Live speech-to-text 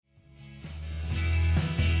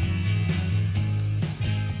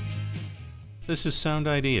This is Sound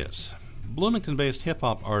Ideas. Bloomington-based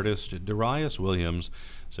hip-hop artist Darius Williams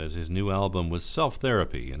says his new album was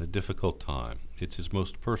self-therapy in a difficult time. It's his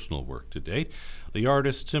most personal work to date. The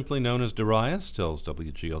artist, simply known as Darius, tells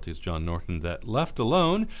WGLT's John Norton that Left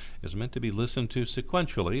Alone is meant to be listened to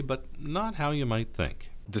sequentially, but not how you might think.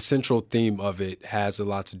 The central theme of it has a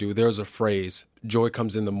lot to do. There's a phrase, joy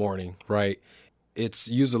comes in the morning, right? It's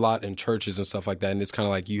used a lot in churches and stuff like that, and it's kind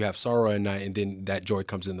of like you have sorrow at night and then that joy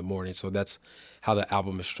comes in the morning. So that's how the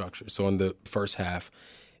album is structured. So in the first half,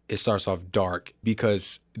 it starts off dark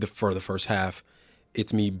because for the first half,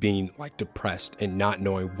 it's me being like depressed and not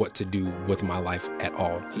knowing what to do with my life at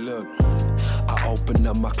all. Look, I open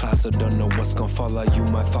up my closet, don't know what's gonna follow. You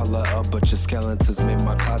might follow up, but your skeletons made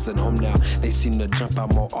my closet home now. They seem to jump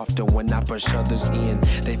out more often when I push others in.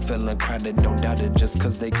 They feeling crowded, don't doubt it just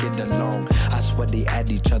cause they get along. I swear they at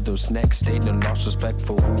each other's necks. They done lost respect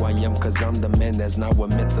for who I am, cause I'm the man that's not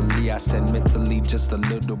what mentally I stand mentally just a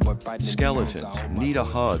little but fighting. Skeletons, need a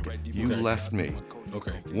hug, you left me.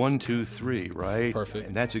 Okay. 1, 2, 3, right? Perfect.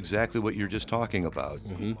 And that's exactly what you're just talking about.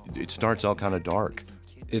 Mm-hmm. It starts out kind of dark.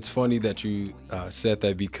 It's funny that you said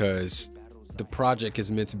that because the project is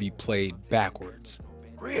meant to be played backwards.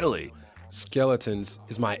 Really? Skeletons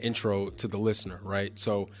is my intro to the listener, right?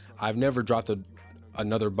 So I've never dropped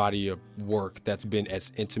another body of work that's been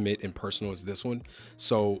as intimate and personal as this one.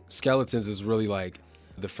 So Skeletons is really like,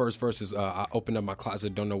 the first verse is, I open up my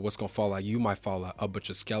closet, don't know what's gonna fall out. You might fall out, but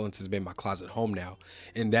your skeletons made my closet home now.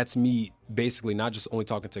 And that's me basically not just only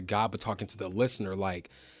talking to God, but talking to the listener,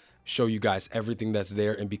 like, show you guys everything that's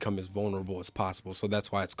there and become as vulnerable as possible. So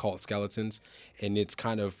that's why it's called Skeletons. And it's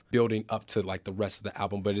kind of building up to like the rest of the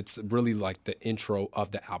album, but it's really like the intro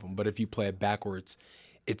of the album. But if you play it backwards,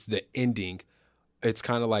 it's the ending. It's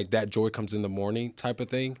kind of like That Joy Comes in the Morning type of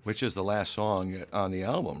thing. Which is the last song on the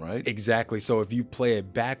album, right? Exactly. So if you play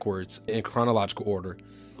it backwards in chronological order,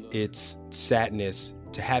 it's sadness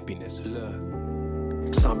to happiness.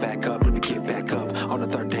 So I'm back up, let me get back up. On the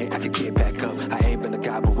third day, I can get back up. I ain't been a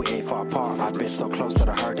guy, but we ain't far apart. I've been so close that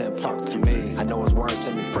I heard him talk to me. I know his words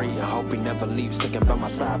set me free. I hope he never leaves, sticking by my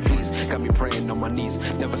side, please. Got me praying on my knees.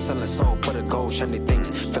 Never selling soul for the gold, shiny things.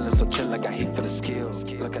 Feeling so chill, like I hate for the skill.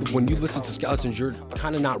 When you listen to Skeletons, you're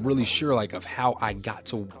kind of not really sure like of how I got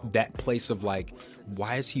to that place of like,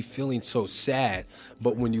 why is he feeling so sad?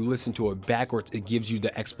 But when you listen to it backwards, it gives you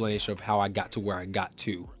the explanation of how I got to where I got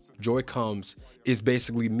to. Joy Comes is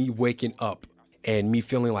basically me waking up and me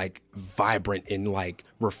feeling like vibrant and like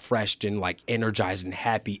refreshed and like energized and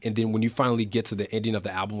happy. And then when you finally get to the ending of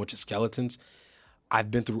the album, which is Skeletons,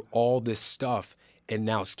 I've been through all this stuff. And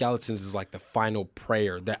now Skeletons is like the final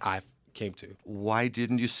prayer that I came to. Why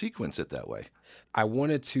didn't you sequence it that way? I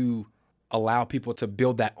wanted to allow people to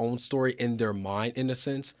build that own story in their mind in a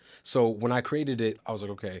sense. So when I created it, I was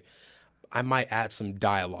like, okay, I might add some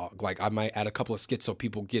dialogue. Like I might add a couple of skits so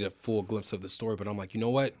people get a full glimpse of the story. But I'm like, you know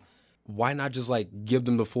what? Why not just like give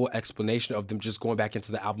them the full explanation of them just going back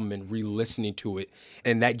into the album and re-listening to it?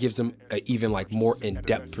 And that gives them an even like more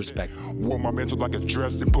in-depth perspective. Wore my mental like a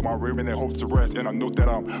dress and put my rear in and hope to rest. And I know that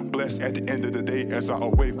I'm blessed at the end of the day as I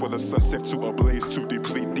await for the sunset to ablaze to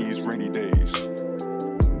deplete these rainy days.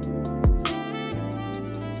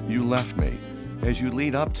 You left me. As you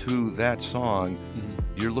lead up to that song,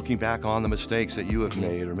 you're looking back on the mistakes that you have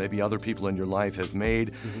made or maybe other people in your life have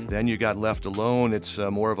made. Then you got Left Alone. It's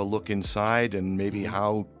more of a look inside and maybe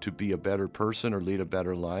how to be a better person or lead a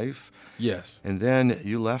better life. Yes. And then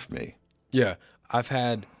You Left Me. Yeah. I've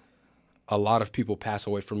had a lot of people pass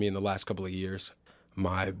away from me in the last couple of years.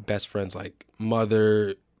 My best friends, like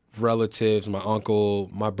mother, relatives, my uncle,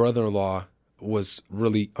 my brother-in-law was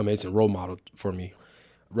really amazing role model for me.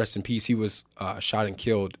 Rest in peace. He was shot and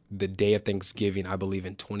killed the day of Thanksgiving, I believe,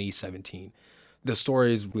 in 2017. The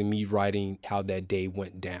story is with me writing how that day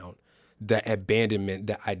went down, the abandonment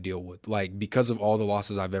that I deal with. Like, because of all the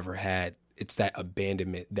losses I've ever had, it's that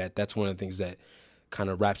abandonment that's one of the things that kind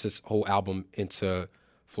of wraps this whole album into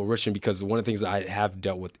fruition, because one of the things that I have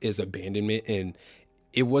dealt with is abandonment. And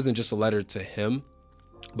it wasn't just a letter to him,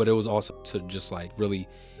 but it was also to just like really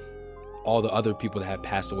all the other people that have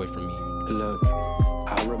passed away from me. Look,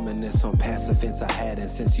 I reminisce on past events I had, and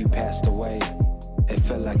since you passed away, it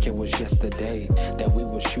felt like it was yesterday that we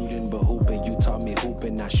were shooting but hooping. You taught me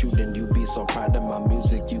hooping, not shooting. You be so proud of my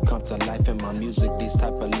music. You come to life in my music. These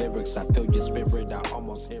type of lyrics, I feel your spirit. I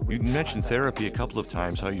almost hear it. You mentioned therapy a couple of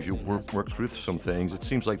times, how you worked through some things. It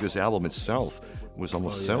seems like this album itself was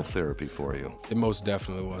almost self-therapy for you. It most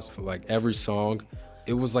definitely was. For like every song,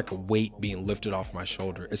 it was like a weight being lifted off my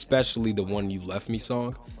shoulder, especially the one You Left Me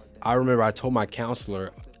song. I remember I told my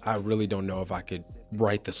counselor, I really don't know if I could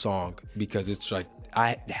write the song because it's like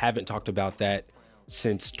I haven't talked about that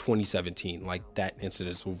since 2017, like that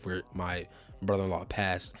incident where my brother-in-law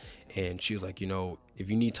passed. And she was like, if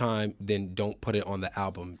you need time, then don't put it on the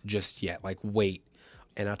album just yet. Like, wait.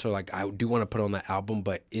 And I told her, like, I do want to put it on the album,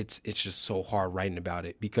 but it's just so hard writing about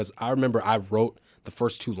it. Because I remember I wrote the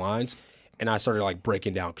first 2 lines, and I started, like,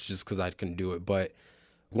 breaking down just because I couldn't do it. But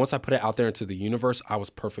once I put it out there into the universe, I was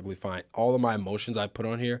perfectly fine. All of my emotions I put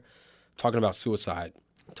on here, talking about suicide,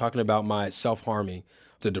 talking about my self-harming,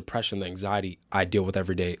 the depression, the anxiety I deal with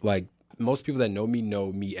every day. Like, most people that know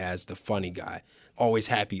me as the funny guy, always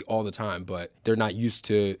happy all the time, but they're not used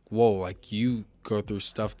to, whoa, like you go through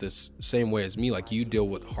stuff this same way as me, like you deal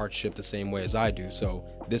with hardship the same way as I do. So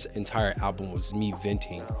this entire album was me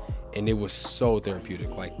venting, and it was so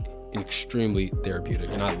therapeutic, like extremely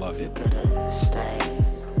therapeutic, and I love it.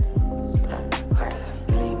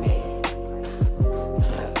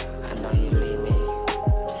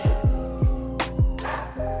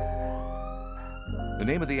 The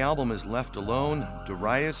name of the album is Left Alone.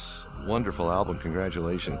 Darius, wonderful album.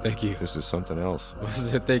 Congratulations. Thank you. This is something else.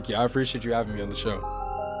 Thank you. I appreciate you having me on the show.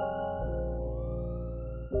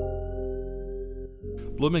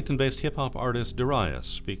 Bloomington-based hip-hop artist Darius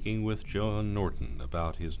speaking with John Norton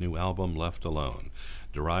about his new album, Left Alone.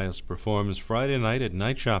 Darius performs Friday night at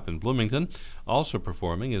Night Shop in Bloomington. Also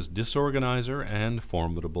performing is Disorganizer and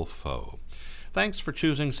Formidable Foe. Thanks for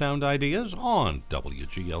choosing Sound Ideas on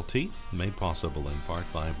WGLT, made possible in part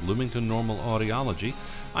by Bloomington Normal Audiology.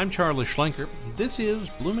 I'm Charlie Schlenker. This is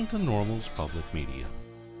Bloomington Normal's Public Media.